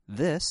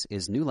This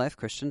is New Life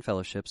Christian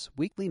Fellowship's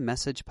weekly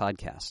message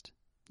podcast.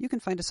 You can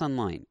find us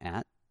online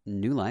at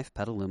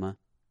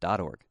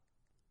newlifepetaluma.org.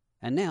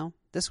 And now,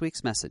 this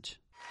week's message.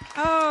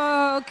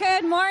 Oh,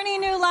 good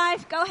morning, New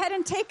Life. Go ahead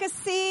and take a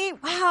seat.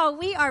 Wow,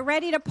 we are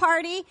ready to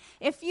party.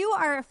 If you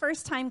are a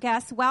first-time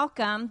guest,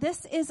 welcome.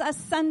 This is a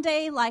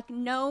Sunday like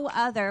no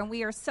other, and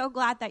we are so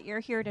glad that you're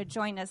here to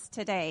join us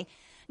today.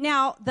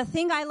 Now, the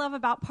thing I love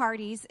about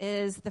parties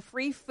is the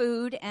free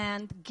food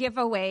and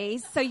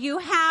giveaways, so you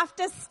have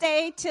to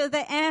stay to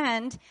the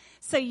end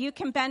so you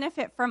can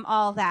benefit from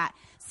all that.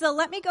 So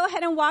let me go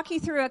ahead and walk you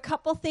through a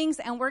couple things,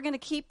 and we're going to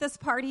keep this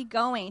party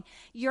going.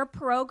 Your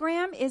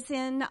program is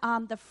in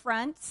the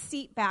front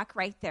seat back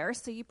right there,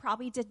 so you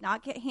probably did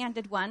not get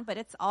handed one, but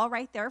it's all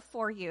right there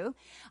for you.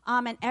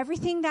 And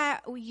everything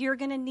that you're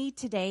going to need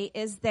today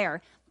is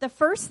there. The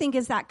first thing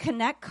is that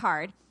Connect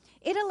card.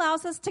 It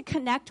allows us to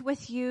connect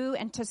with you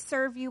and to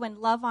serve you and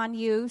love on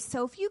you.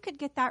 So if you could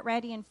get that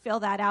ready and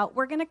fill that out,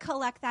 we're going to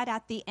collect that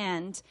at the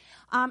end.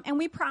 And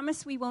we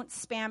promise we won't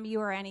spam you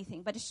or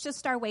anything, but it's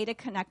just our way to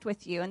connect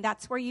with you. And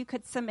that's where you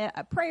could submit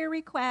a prayer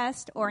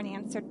request or an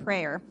answered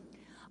prayer.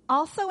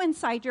 Also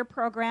inside your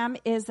program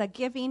is a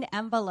giving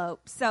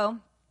envelope. So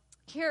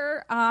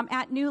here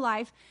at New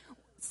Life,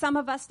 some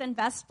of us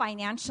invest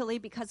financially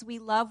because we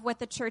love what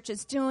the church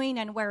is doing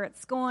and where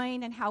it's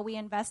going and how we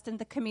invest in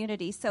the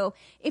community. So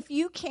if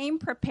you came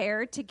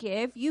prepared to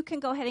give, you can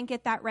go ahead and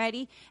get that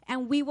ready,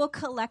 and we will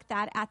collect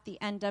that at the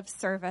end of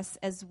service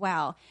as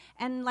well.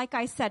 And like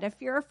I said, if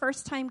you're a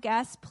first-time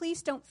guest,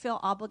 please don't feel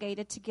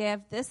obligated to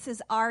give. This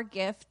is our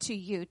gift to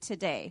you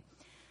today.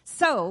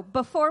 So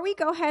before we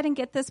go ahead and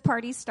get this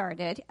party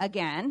started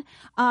again,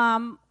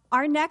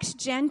 our Next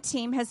Gen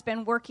team has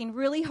been working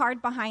really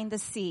hard behind the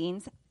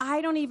scenes. I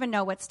don't even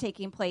know what's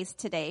taking place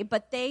today,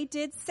 but they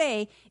did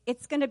say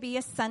it's going to be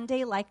a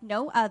Sunday like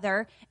no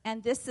other,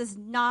 and this is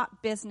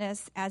not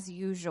business as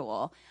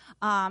usual.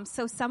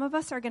 So some of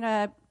us are going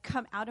to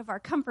come out of our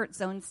comfort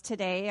zones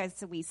today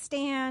as we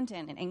stand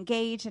and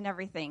engage and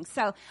everything.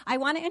 So I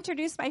want to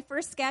introduce my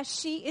first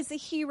guest. She is a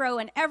hero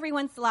in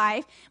everyone's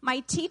life, my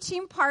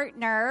teaching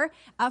partner,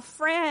 a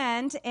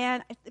friend,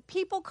 and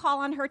people call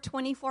on her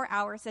 24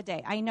 hours a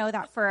day. I know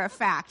that for a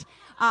fact.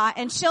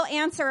 And she'll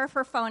answer if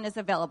her phone is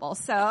available.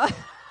 So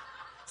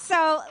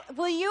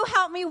will you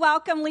help me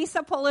welcome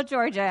Lisa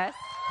Pola-Georges?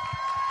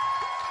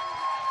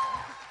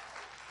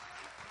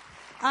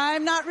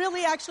 I'm not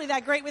really actually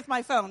that great with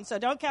my phone, so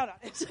don't count on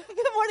it.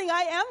 Good morning,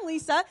 I am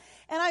Lisa,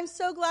 and I'm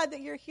so glad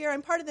that you're here.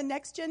 I'm part of the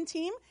Next Gen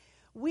team.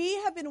 We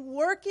have been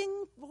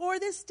working for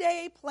this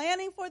day,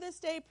 planning for this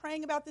day,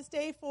 praying about this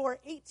day for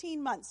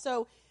 18 months.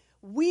 So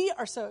we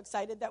are so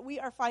excited that we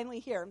are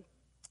finally here.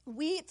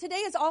 Today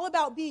is all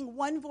about being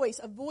one voice,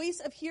 a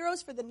voice of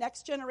heroes for the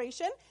next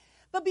generation.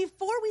 But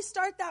before we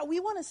start that, we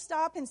want to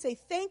stop and say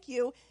thank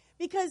you,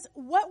 because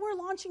what we're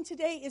launching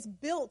today is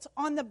built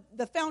on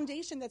the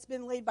foundation that's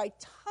been laid by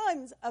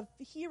tons of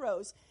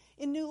heroes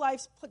in New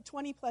Life's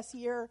 20-plus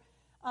year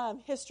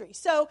history.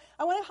 So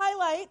I want to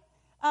highlight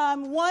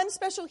one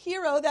special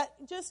hero that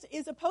just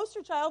is a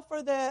poster child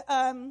for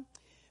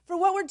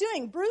what we're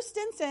doing. Bruce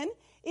Stinson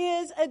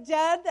is a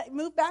dad that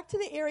moved back to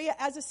the area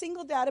as a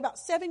single dad about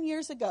 7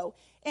 years ago.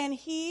 And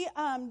he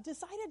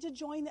decided to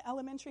join the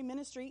elementary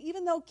ministry,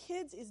 even though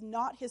kids is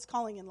not his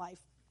calling in life.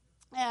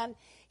 And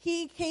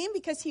he came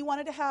because he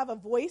wanted to have a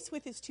voice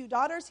with his two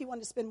daughters. He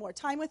wanted to spend more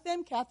time with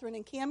them, Catherine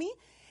and Cammie.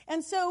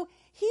 And so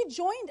he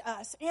joined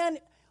us. And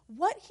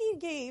what he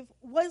gave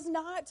was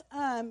not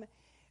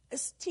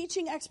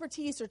teaching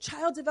expertise or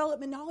child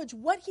development knowledge.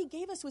 What he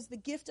gave us was the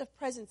gift of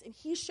presence. And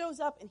he shows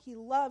up and he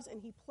loves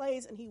and he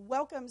plays and he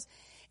welcomes.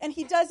 And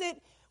he does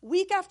it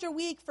week after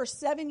week for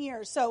 7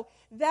 years. So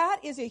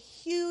that is a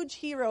huge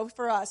hero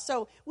for us.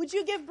 So would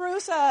you give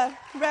Bruce a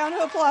round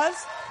of applause?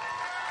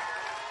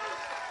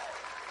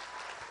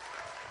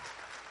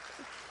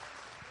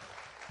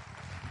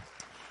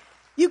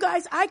 You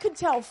guys, I could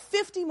tell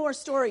 50 more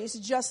stories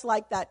just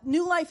like that.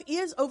 New Life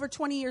is over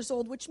 20 years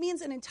old, which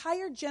means an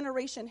entire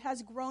generation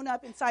has grown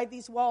up inside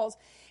these walls.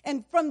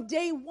 And from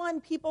day one,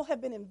 people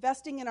have been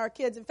investing in our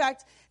kids. In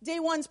fact,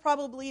 day one's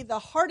probably the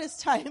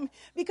hardest time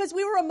because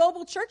we were a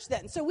mobile church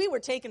then. So we were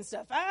taking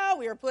stuff out,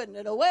 we were putting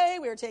it away,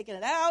 we were taking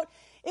it out.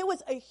 It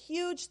was a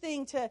huge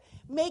thing to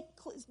make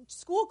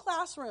school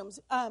classrooms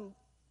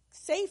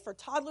safe for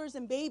toddlers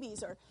and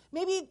babies. Or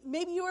maybe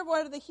you were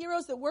one of the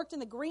heroes that worked in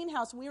the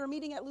greenhouse when we were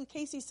meeting at Luke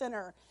Casey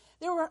Center.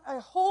 There were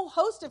a whole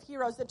host of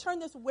heroes that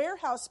turned this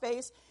warehouse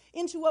space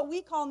into what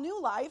we call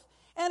New Life,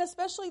 and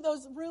especially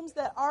those rooms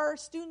that our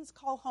students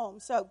call home.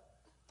 So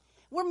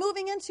we're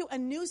moving into a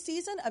new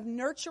season of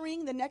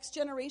nurturing the next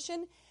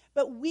generation,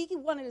 but we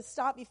wanted to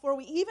stop before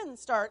we even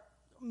start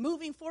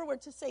moving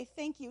forward to say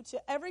thank you to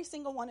every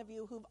single one of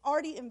you who've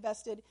already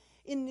invested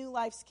in New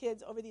Life's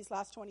kids over these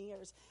last 20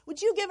 years.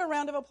 Would you give a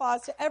round of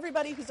applause to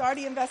everybody who's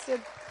already invested?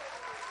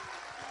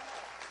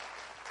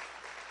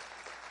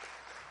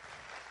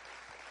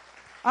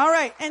 All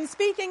right, and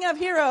speaking of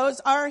heroes,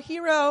 our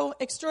hero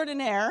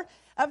extraordinaire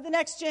of the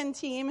Next Gen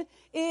team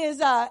is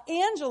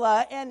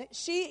Angela, and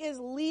she is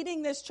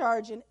leading this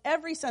charge in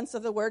every sense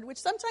of the word, which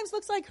sometimes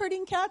looks like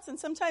herding cats and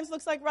sometimes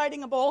looks like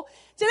riding a bull.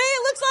 Today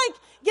it looks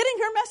like getting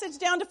her message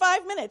down to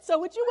 5 minutes. So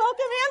would you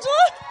welcome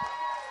Angela?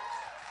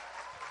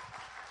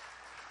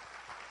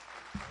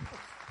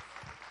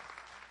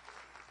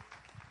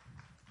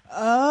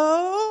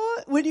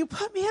 Oh, when you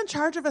put me in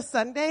charge of a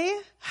Sunday,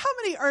 how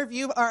many of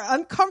you are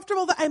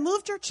uncomfortable that I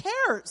moved your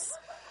chairs?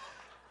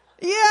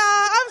 Yeah,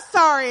 I'm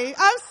sorry.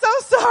 I'm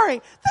so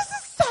sorry. This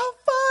is so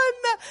fun.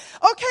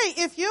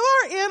 Okay, if you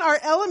are in our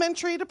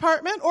elementary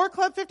department or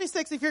Club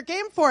 56, if you're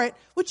game for it,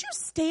 would you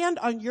stand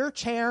on your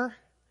chair?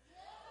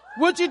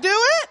 Would you do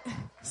it?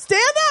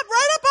 Stand up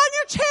right up on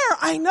your chair.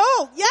 I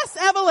know. Yes,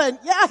 Evelyn.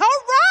 Yeah,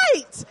 all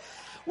right.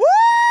 Woo!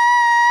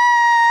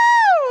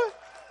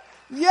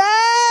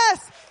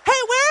 Yes. Hey,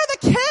 where are the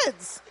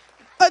kids?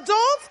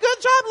 Adults,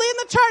 good job leading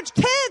the charge.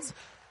 Kids,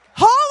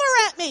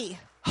 holler at me.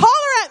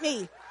 Holler at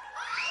me.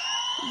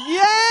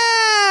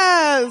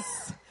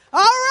 Yes.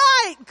 All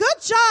right.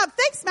 Good job.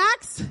 Thanks,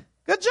 Max.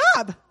 Good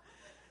job.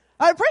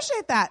 I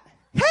appreciate that.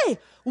 Hey,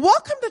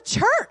 welcome to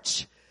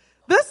church.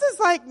 This is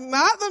like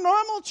not the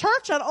normal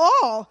church at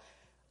all.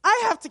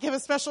 I have to give a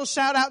special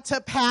shout out to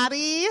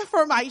Patty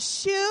for my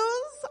shoes.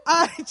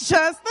 This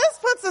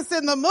puts us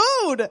in the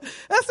mood.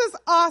 This is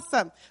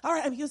awesome. All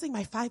right, I'm using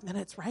my 5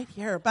 minutes right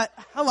here, but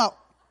hello.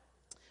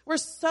 We're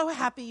so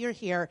happy you're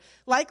here.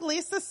 Like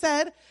Lisa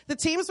said, the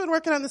team's been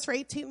working on this for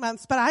 18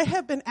 months, but I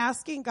have been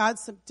asking God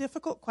some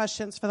difficult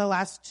questions for the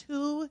last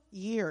 2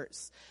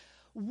 years.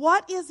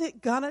 What is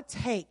it gonna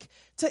take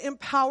to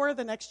empower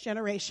the next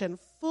generation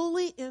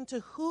fully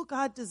into who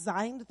God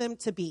designed them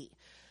to be?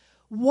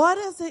 What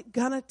is it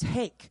gonna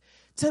take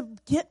to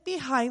get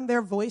behind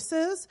their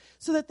voices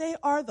so that they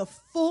are the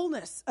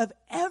fullness of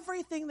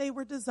everything they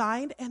were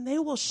designed, and they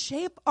will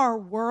shape our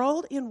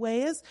world in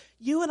ways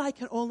you and I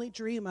can only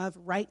dream of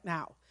right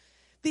now?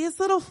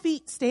 These little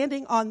feet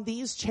standing on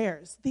these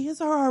chairs,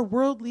 these are our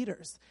world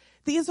leaders.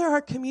 These are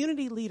our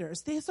community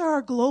leaders. These are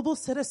our global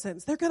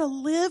citizens. They're going to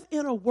live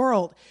in a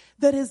world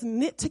that is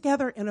knit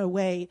together in a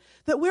way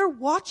that we're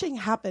watching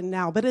happen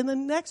now. But in the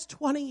next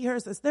 20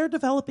 years, as they're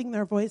developing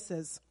their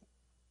voices,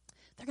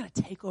 they're going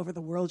to take over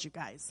the world, you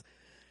guys.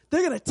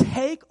 They're going to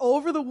take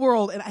over the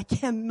world, and I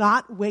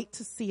cannot wait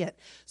to see it.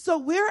 So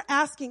we're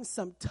asking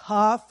some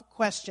tough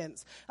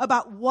questions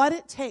about what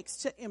it takes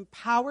to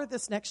empower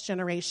this next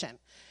generation.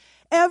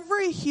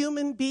 Every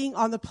human being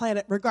on the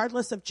planet,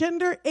 regardless of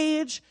gender,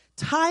 age,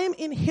 time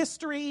in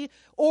history,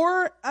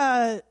 or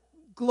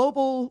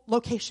global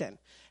location,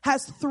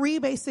 has 3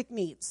 basic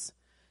needs: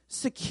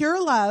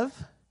 secure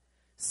love,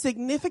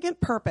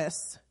 significant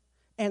purpose,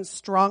 and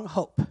strong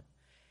hope.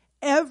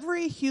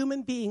 Every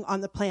human being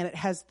on the planet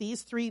has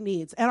these 3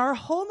 needs, and our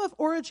home of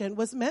origin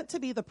was meant to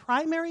be the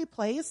primary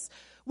place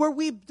where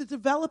we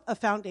develop a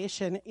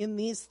foundation in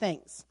these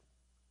things.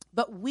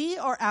 But we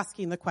are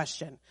asking the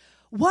question,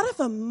 what if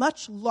a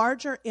much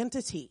larger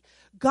entity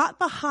got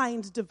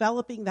behind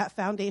developing that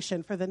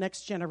foundation for the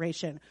next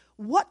generation?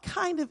 What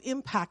kind of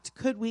impact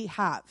could we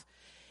have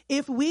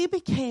if we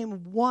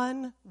became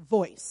one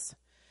voice?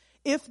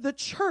 If the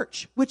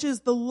church, which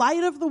is the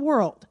light of the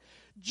world,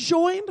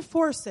 joined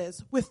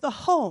forces with the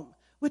home,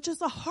 which is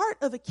the heart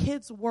of a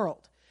kid's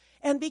world,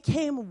 and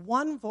became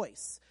one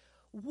voice,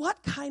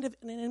 what kind of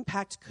an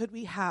impact could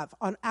we have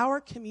on our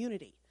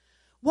community?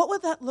 What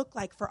would that look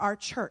like for our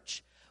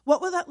church? What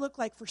would that look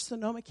like for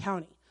Sonoma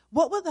County?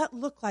 What would that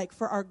look like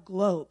for our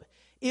globe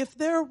if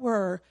there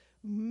were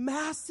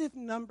massive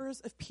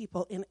numbers of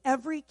people in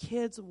every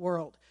kid's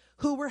world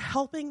who were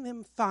helping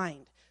them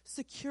find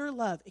secure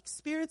love,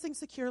 experiencing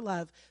secure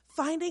love,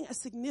 finding a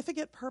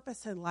significant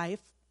purpose in life,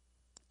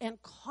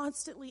 and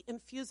constantly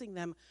infusing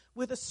them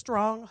with a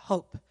strong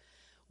hope?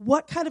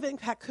 What kind of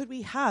impact could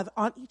we have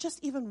on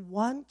just even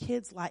one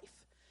kid's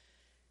life?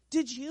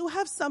 Did you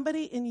have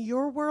somebody in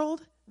your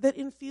world that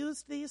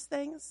infused these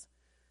things?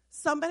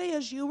 Somebody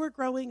as you were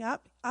growing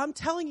up? I'm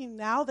telling you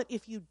now that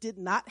if you did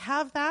not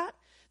have that,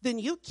 then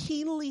you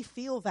keenly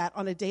feel that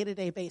on a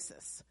day-to-day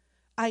basis.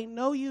 I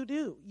know you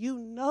do. You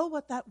know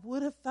what that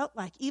would have felt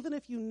like, even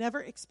if you never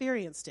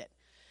experienced it.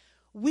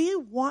 We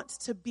want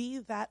to be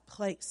that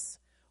place.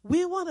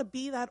 We want to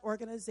be that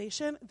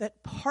organization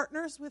that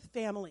partners with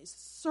families,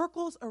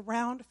 circles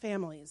around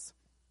families,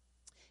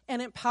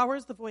 and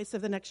empowers the voice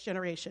of the next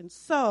generation.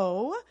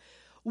 So,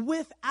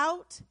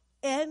 without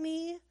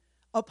any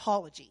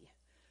apology,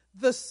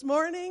 this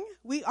morning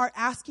we are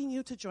asking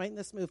you to join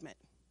this movement.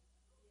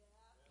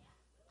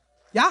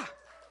 Yeah.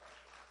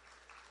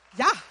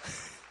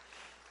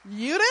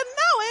 You didn't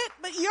know it,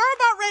 but you're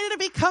about ready to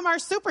become our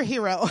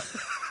superhero.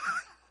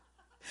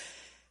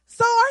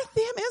 So our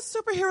theme is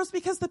superheroes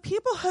because the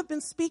people who have been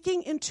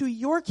speaking into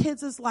your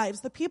kids' lives,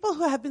 the people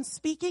who have been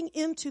speaking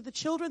into the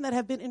children that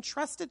have been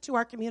entrusted to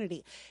our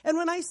community. And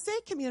when I say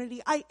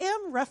community, I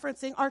am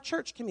referencing our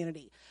church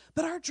community.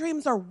 But our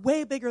dreams are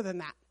way bigger than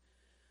that.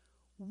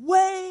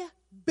 Way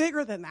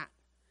bigger than that.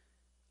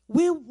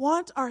 We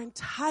want our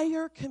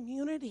entire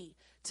community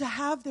to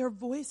have their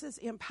voices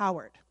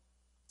empowered.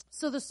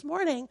 So this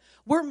morning,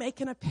 we're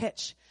making a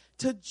pitch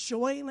to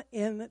join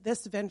in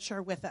this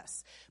venture with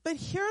us. But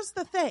here's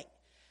the thing.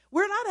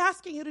 We're not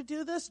asking you to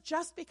do this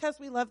just because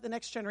we love the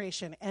next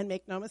generation. And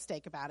make no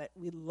mistake about it,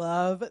 we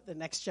love the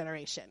next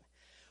generation.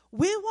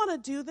 We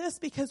want to do this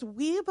because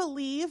we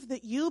believe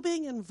that you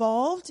being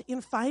involved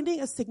in finding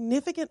a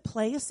significant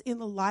place in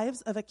the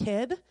lives of a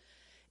kid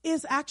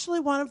is actually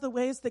one of the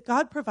ways that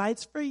God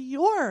provides for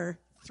your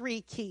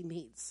 3 key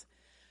needs.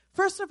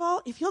 First of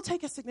all, if you'll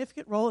take a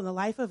significant role in the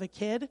life of a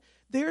kid,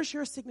 there's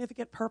your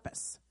significant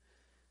purpose.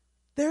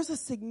 There's a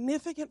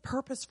significant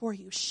purpose for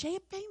you.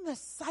 Shaping the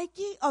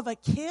psyche of a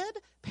kid.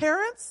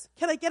 Parents,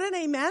 can I get an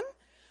amen?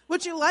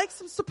 Would you like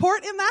some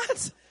support in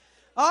that?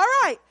 All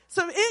right.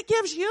 So it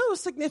gives you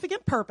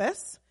significant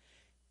purpose.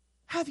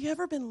 Have you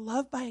ever been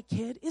loved by a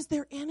kid? Is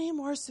there any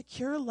more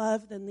secure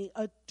love than the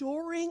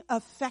adoring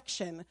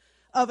affection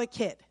of a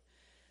kid?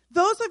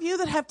 Those of you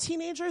that have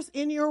teenagers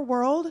in your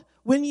world,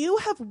 when you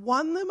have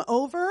won them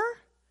over,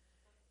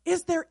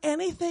 is there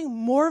anything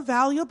more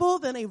valuable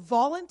than a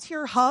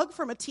volunteer hug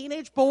from a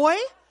teenage boy?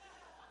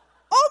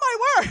 Oh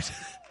my word.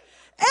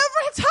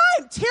 Every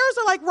time, tears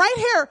are like right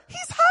here.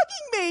 He's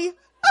hugging me.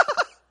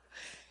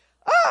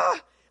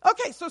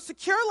 Okay, so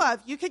secure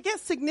love. You could get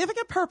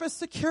significant purpose,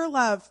 secure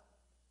love.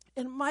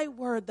 And my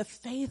word, the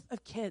faith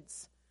of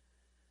kids.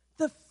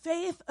 The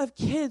faith of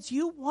kids.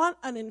 You want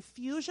an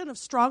infusion of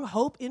strong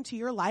hope into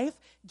your life?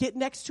 Get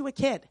next to a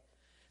kid.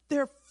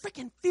 They're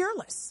freaking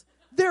fearless.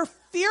 They're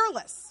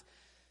fearless.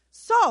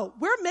 So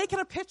we're making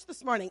a pitch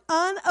this morning.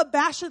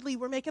 Unabashedly,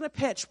 we're making a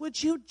pitch.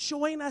 Would you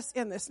join us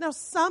in this? Now,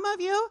 some of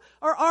you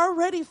are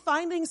already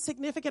finding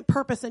significant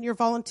purpose in your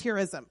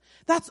volunteerism.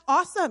 That's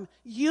awesome.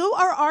 You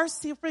are our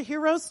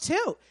superheroes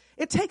too.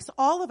 It takes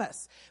all of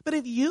us. But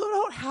if you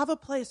don't have a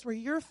place where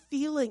you're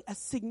feeling a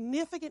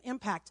significant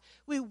impact,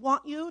 we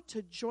want you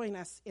to join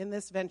us in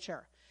this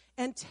venture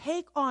and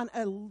take on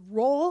a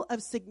role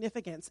of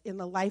significance in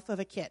the life of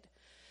a kid.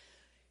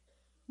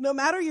 No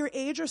matter your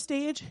age or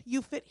stage,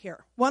 you fit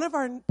here. One of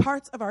our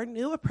parts of our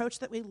new approach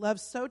that we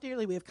love so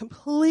dearly, we have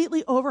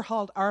completely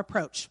overhauled our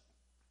approach,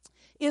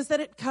 is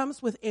that it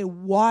comes with a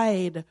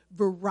wide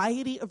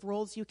variety of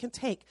roles you can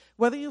take,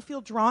 whether you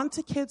feel drawn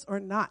to kids or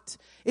not.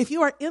 If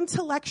you are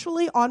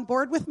intellectually on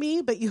board with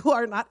me, but you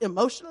are not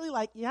emotionally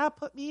like, yeah,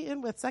 put me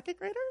in with second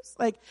graders,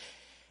 like,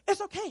 it's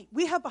okay.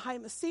 We have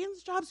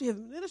behind-the-scenes jobs. We have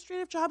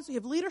administrative jobs. We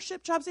have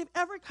leadership jobs. We have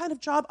every kind of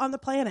job on the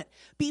planet.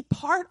 Be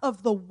part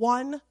of the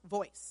one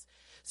voice.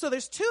 So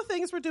there's 2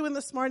 things we're doing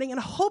this morning, and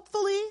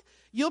hopefully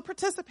you'll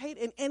participate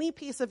in any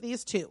piece of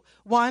these 2.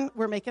 1,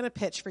 we're making a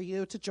pitch for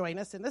you to join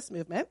us in this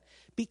movement,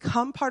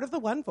 become part of the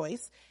one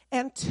voice.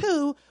 And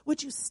 2,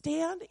 would you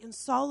stand in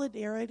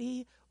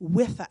solidarity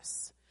with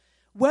us?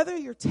 Whether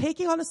you're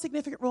taking on a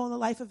significant role in the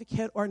life of a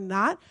kid or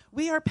not,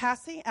 we are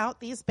passing out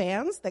these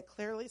bands that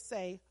clearly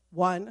say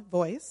one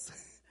voice.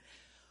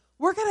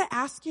 We're going to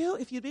ask you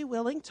if you'd be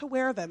willing to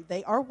wear them.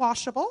 They are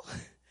washable.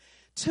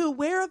 To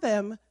wear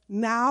them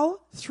now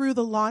through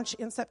the launch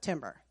in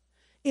September.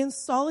 In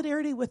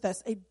solidarity with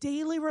us, a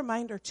daily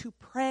reminder to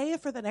pray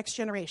for the next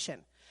generation.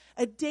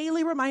 A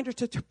daily reminder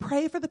to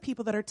pray for the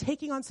people that are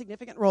taking on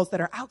significant roles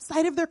that are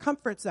outside of their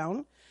comfort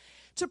zone.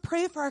 To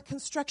pray for our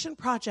construction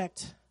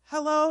project.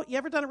 Hello, you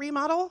ever done a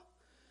remodel?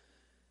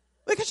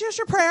 We could use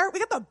your prayer. We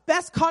got the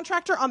best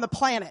contractor on the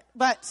planet.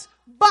 But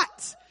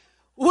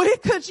we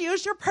could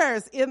use your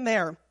prayers in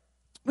there.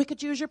 We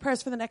could use your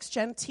prayers for the Next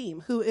Gen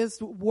team who is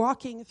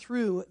walking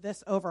through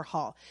this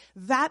overhaul.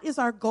 That is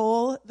our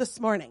goal this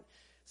morning.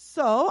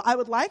 So I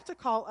would like to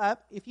call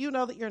up, if you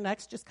know that you're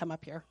next, just come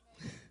up here.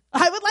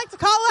 I would like to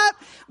call up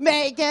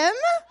Megan.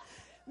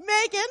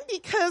 Megan,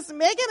 because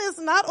Megan is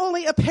not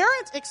only a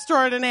parent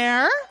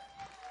extraordinaire,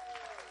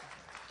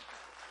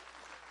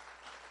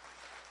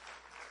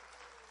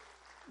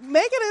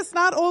 Megan is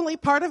not only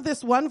part of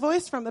this one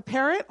voice from the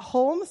parent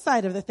home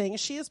side of the thing,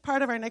 she is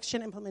part of our Next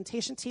Gen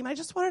implementation team. I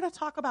just wanted to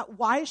talk about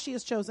why she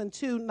has chosen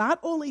to not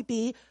only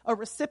be a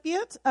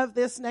recipient of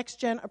this Next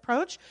Gen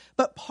approach,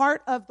 but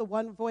part of the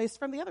one voice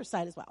from the other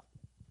side as well.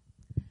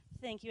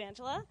 Thank you,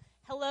 Angela.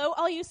 Hello,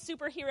 all you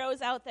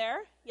superheroes out there.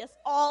 Yes,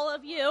 all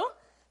of you.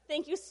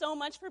 Thank you so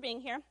much for being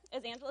here.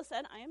 As Angela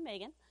said, I am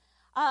Megan.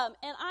 And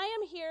I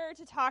am here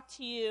to talk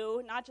to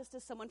you, not just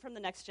as someone from the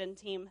Next Gen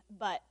team,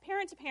 but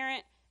parent to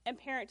parent and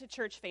parent to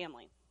church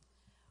family.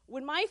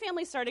 When my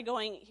family started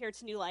going here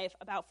to New Life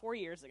about 4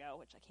 years ago,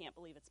 which I can't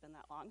believe it's been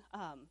that long,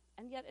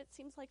 and yet it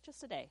seems like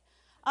just a day.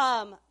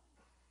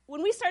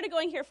 When we started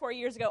going here 4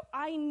 years ago,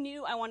 I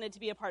knew I wanted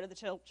to be a part of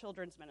the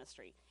children's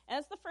ministry. And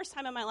it's the first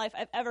time in my life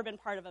I've ever been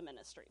part of a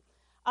ministry.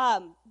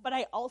 But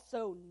I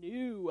also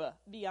knew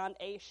beyond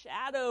a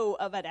shadow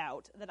of a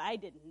doubt that I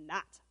did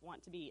not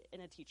want to be in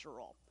a teacher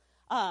role.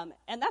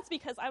 And that's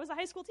because I was a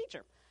high school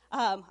teacher.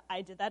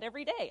 I did that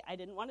every day. I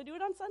didn't want to do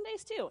it on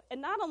Sundays too.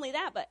 And not only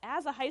that, but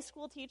as a high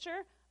school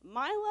teacher,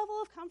 my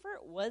level of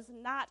comfort was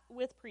not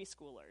with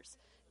preschoolers,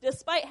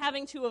 despite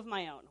having 2 of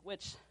my own,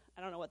 which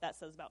I don't know what that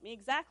says about me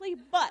exactly,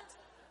 but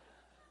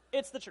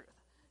it's the truth.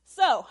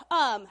 So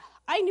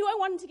I knew I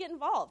wanted to get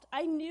involved.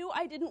 I knew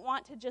I didn't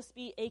want to just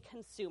be a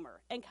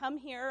consumer and come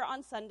here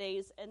on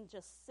Sundays and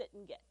just sit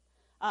and get.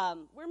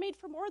 We're made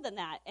for more than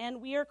that,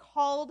 and we are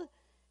called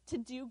to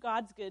do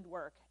God's good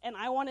work. And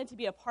I wanted to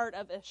be a part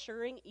of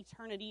assuring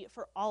eternity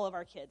for all of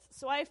our kids.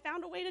 So I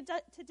found a way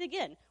to dig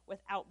in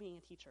without being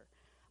a teacher.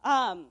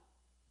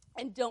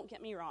 And don't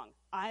get me wrong,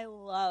 I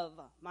love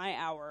my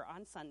hour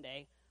on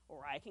Sunday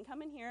where I can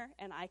come in here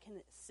and I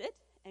can sit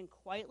and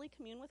quietly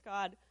commune with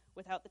God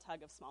without the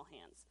tug of small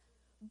hands.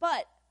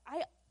 But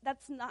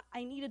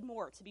I needed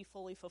more to be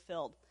fully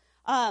fulfilled.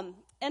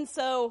 And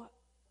so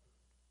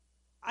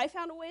I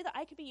found a way that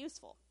I could be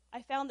useful.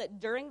 I found that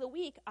during the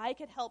week I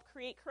could help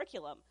create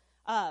curriculum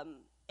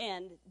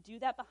and do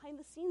that behind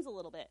the scenes a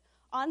little bit.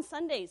 On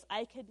Sundays,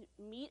 I could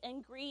meet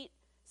and greet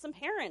some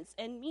parents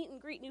and meet and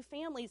greet new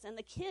families and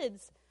the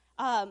kids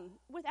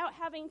without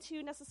having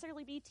to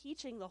necessarily be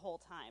teaching the whole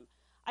time.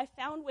 I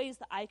found ways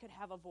that I could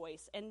have a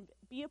voice and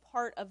be a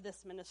part of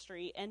this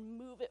ministry and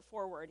move it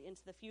forward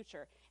into the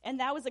future.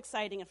 And that was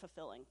exciting and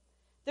fulfilling.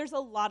 There's a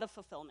lot of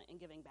fulfillment in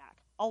giving back,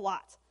 a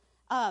lot.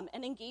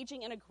 And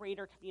engaging in a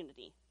greater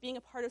community, being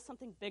a part of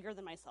something bigger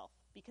than myself.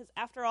 Because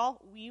after all,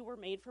 we were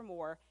made for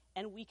more,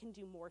 and we can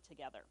do more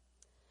together.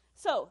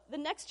 So the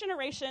next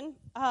generation,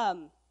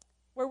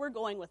 where we're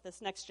going with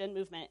this next gen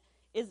movement,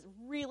 is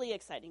really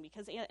exciting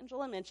because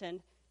Angela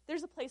mentioned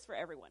there's a place for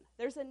everyone.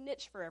 There's a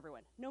niche for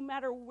everyone, no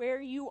matter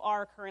where you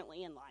are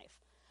currently in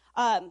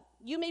life.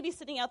 You may be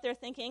sitting out there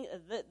thinking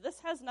that this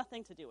has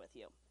nothing to do with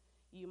you.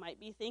 You might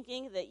be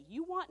thinking that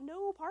you want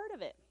no part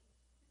of it.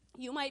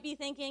 You might be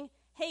thinking,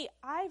 hey,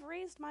 I've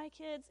raised my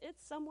kids.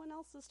 It's someone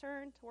else's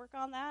turn to work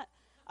on that.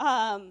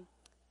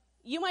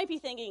 You might be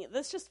thinking,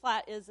 this just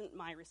flat isn't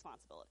my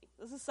responsibility.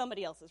 This is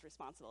somebody else's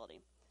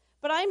responsibility.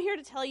 But I'm here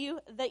to tell you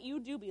that you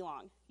do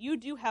belong. You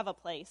do have a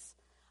place.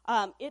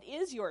 It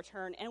is your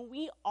turn, and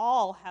we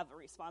all have a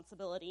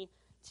responsibility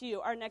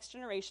to our next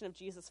generation of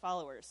Jesus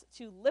followers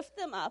to lift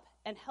them up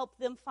and help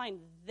them find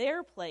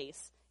their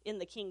place in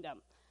the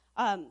kingdom.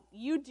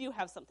 You do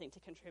have something to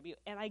contribute,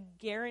 and I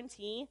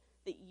guarantee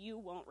that you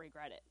won't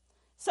regret it.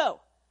 So,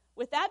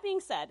 with that being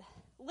said,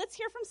 let's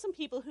hear from some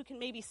people who can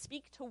maybe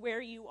speak to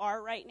where you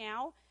are right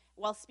now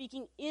while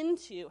speaking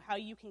into how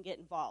you can get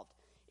involved.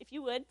 If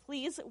you would,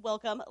 please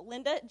welcome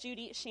Linda,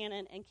 Judy,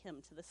 Shannon, and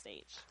Kim to the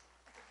stage.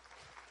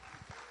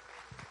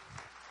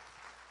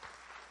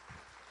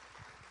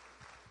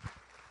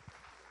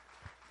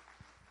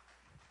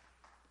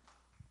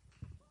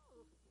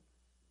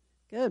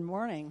 Good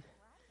morning.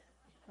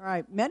 All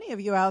right, many of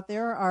you out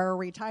there are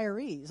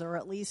retirees, or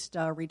at least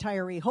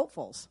retiree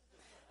hopefuls.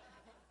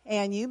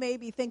 And you may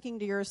be thinking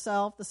to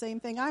yourself the same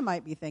thing I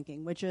might be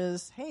thinking, which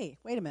is, hey,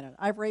 wait a minute,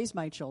 I've raised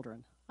my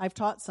children. I've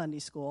taught Sunday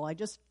school.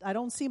 I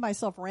don't see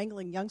myself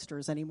wrangling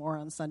youngsters anymore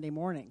on Sunday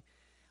morning.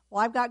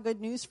 Well, I've got good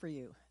news for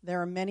you.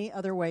 There are many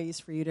other ways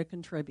for you to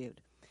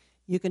contribute.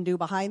 You can do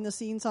behind the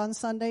scenes on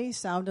Sunday,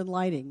 sound and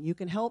lighting. You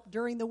can help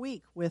during the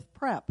week with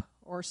prep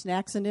or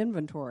snacks and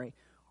inventory.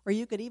 Or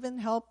you could even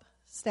help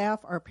staff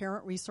our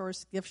Parent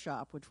Resource Gift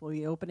Shop, which will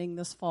be opening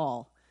this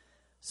fall.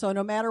 So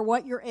no matter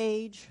what your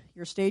age,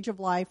 your stage of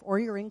life, or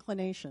your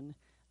inclination,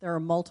 there are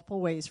multiple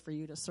ways for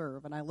you to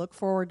serve. And I look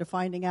forward to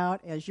finding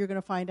out, as you're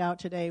going to find out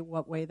today,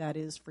 what way that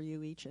is for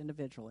you each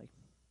individually.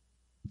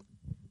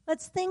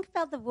 Let's think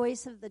about the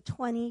voice of the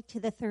 20 to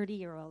the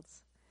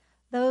 30-year-olds.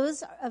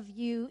 Those of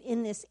you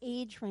in this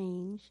age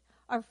range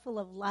are full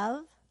of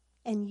love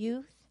and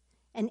youth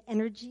and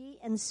energy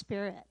and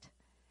spirit.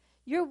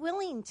 You're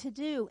willing to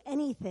do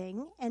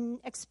anything and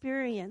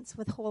experience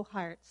with whole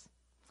hearts.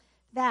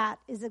 That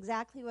is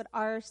exactly what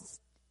our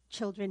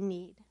children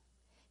need.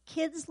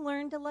 Kids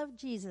learn to love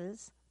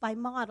Jesus by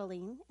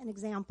modeling and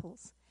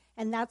examples,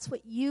 and that's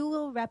what you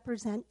will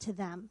represent to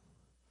them.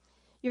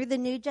 You're the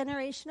new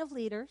generation of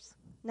leaders,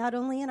 not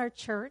only in our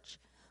church,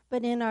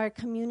 but in our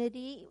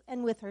community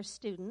and with our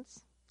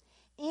students.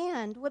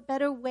 And what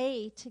better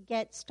way to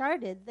get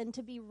started than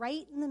to be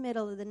right in the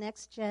middle of the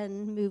next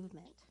gen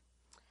movement?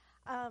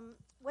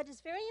 What is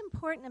very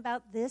important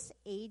about this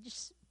age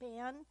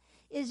span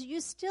is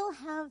you still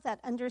have that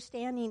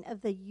understanding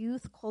of the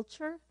youth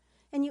culture,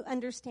 and you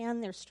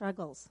understand their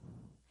struggles.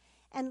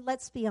 And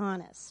let's be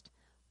honest,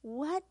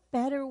 what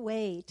better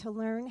way to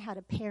learn how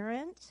to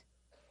parent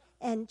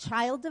and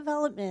child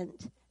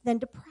development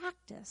than to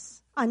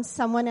practice on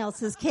someone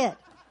else's kid?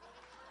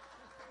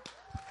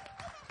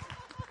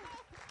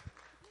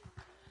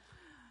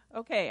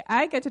 Okay,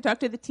 I get to talk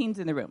to the teens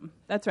in the room.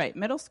 That's right,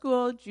 middle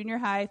school, junior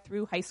high,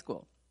 through high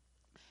school.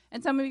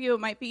 And some of you, it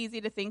might be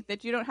easy to think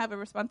that you don't have a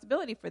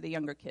responsibility for the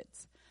younger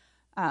kids,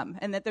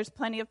 and that there's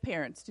plenty of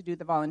parents to do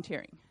the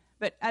volunteering.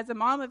 But as a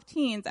mom of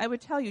teens, I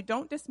would tell you,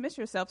 don't dismiss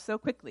yourself so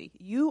quickly.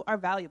 You are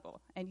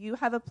valuable, and you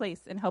have a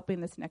place in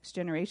helping this next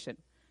generation.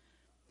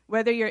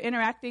 Whether you're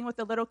interacting with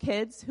the little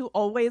kids who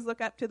always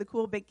look up to the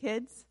cool big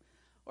kids,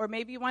 or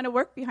maybe you want to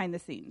work behind the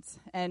scenes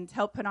and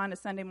help put on a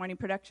Sunday morning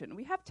production.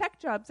 We have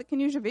tech jobs that can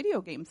use your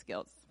video game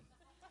skills.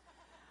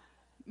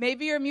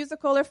 Maybe you're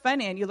musical or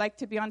funny and you like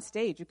to be on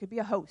stage. You could be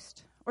a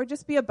host or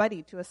just be a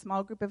buddy to a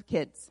small group of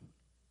kids.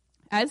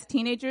 As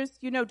teenagers,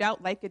 you no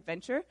doubt like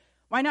adventure.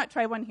 Why not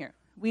try one here?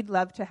 We'd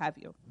love to have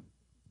you.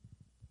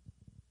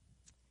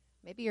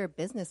 Maybe you're a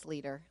business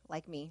leader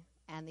like me,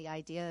 and the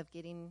idea of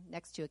getting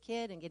next to a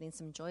kid and getting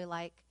some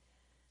joy-like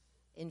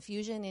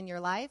infusion in your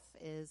life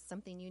is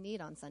something you need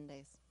on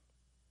Sundays.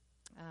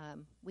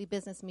 We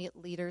business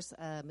leaders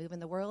move in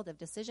the world of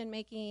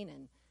decision-making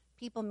and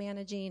people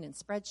managing and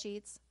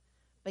spreadsheets,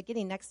 but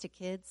getting next to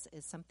kids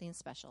is something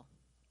special.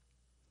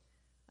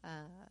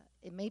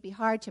 It may be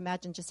hard to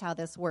imagine just how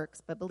this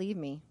works, but believe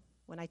me,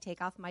 when I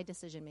take off my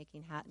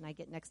decision-making hat and I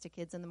get next to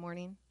kids in the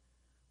morning,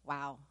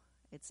 wow,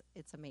 it's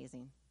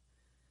amazing.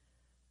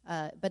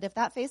 But if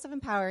that face of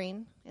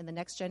empowering in the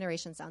next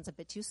generation sounds a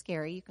bit too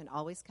scary, you can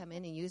always come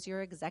in and use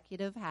your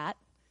executive hat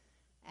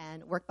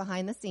and work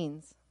behind the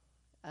scenes,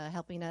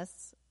 helping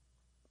us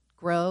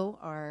grow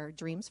our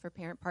dreams for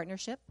parent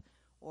partnership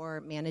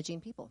or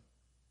managing people.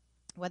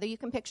 Whether you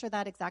can picture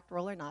that exact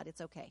role or not,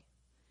 it's okay.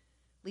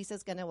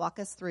 Lisa's going to walk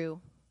us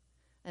through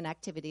an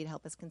activity to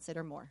help us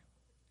consider more.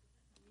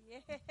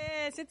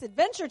 Yes, it's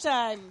adventure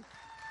time.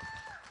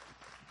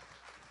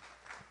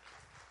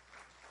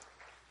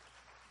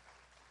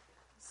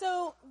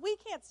 So we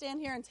can't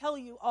stand here and tell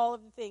you all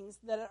of the things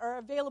that are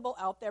available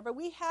out there, but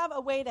we have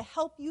a way to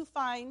help you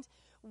find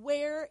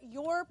where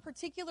your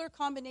particular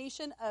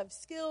combination of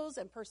skills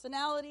and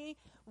personality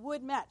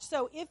would match.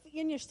 So if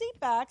in your seat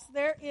backs,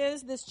 there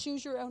is this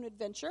Choose Your Own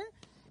Adventure,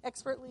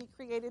 expertly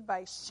created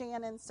by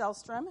Shannon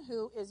Selstrom,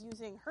 who is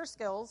using her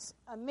skills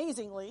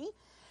amazingly.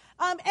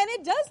 And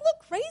it does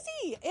look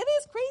crazy. It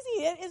is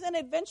crazy. It is an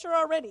adventure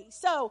already.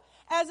 So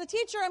as a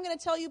teacher, I'm going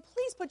to tell you,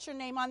 please put your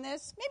name on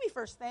this. Maybe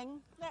first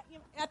thing.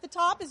 At the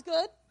top is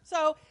good.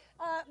 So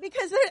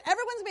because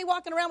everyone's going to be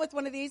walking around with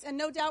one of these, and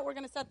no doubt we're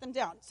going to set them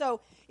down. So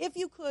if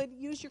you could,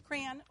 use your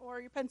crayon or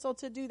your pencil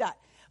to do that.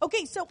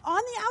 Okay, so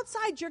on the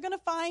outside, you're going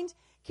to find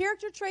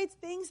character traits,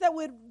 things that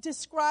would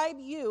describe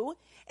you.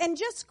 And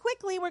just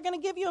quickly, we're going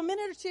to give you a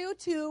minute or two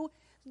to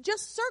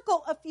just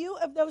circle a few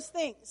of those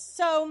things.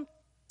 So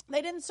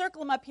they didn't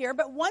circle them up here,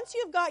 but once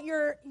you've got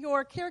your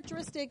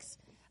characteristics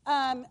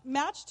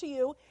matched to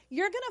you,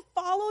 you're going to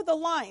follow the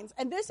lines.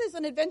 And this is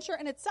an adventure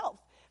in itself.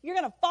 You're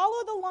going to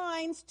follow the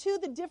lines to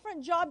the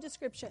different job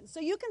descriptions. So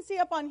you can see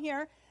up on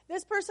here,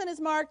 this person is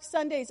marked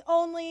Sundays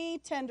only,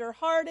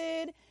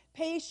 tender-hearted,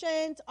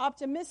 patient,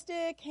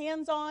 optimistic,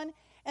 hands-on.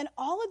 And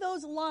all of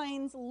those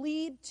lines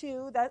lead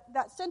to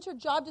that center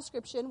job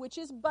description, which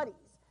is buddies.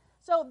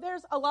 So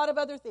there's a lot of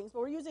other things,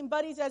 but we're using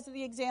buddies as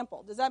the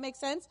example. Does that make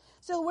sense?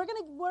 So we're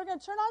gonna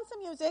turn on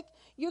some music.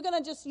 You're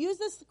gonna just use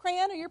this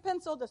crayon or your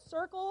pencil to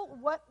circle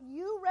what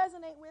you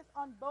resonate with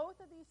on both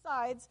of these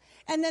sides,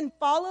 and then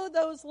follow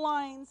those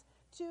lines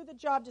to the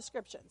job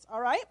descriptions.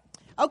 All right?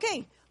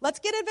 Okay, let's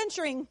get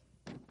adventuring.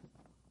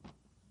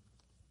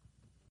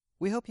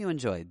 We hope you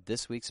enjoyed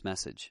this week's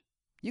message.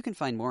 You can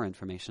find more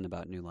information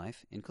about New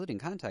Life, including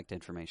contact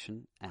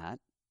information, at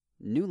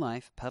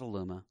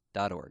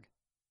newlifepetaluma.org.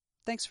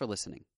 Thanks for listening.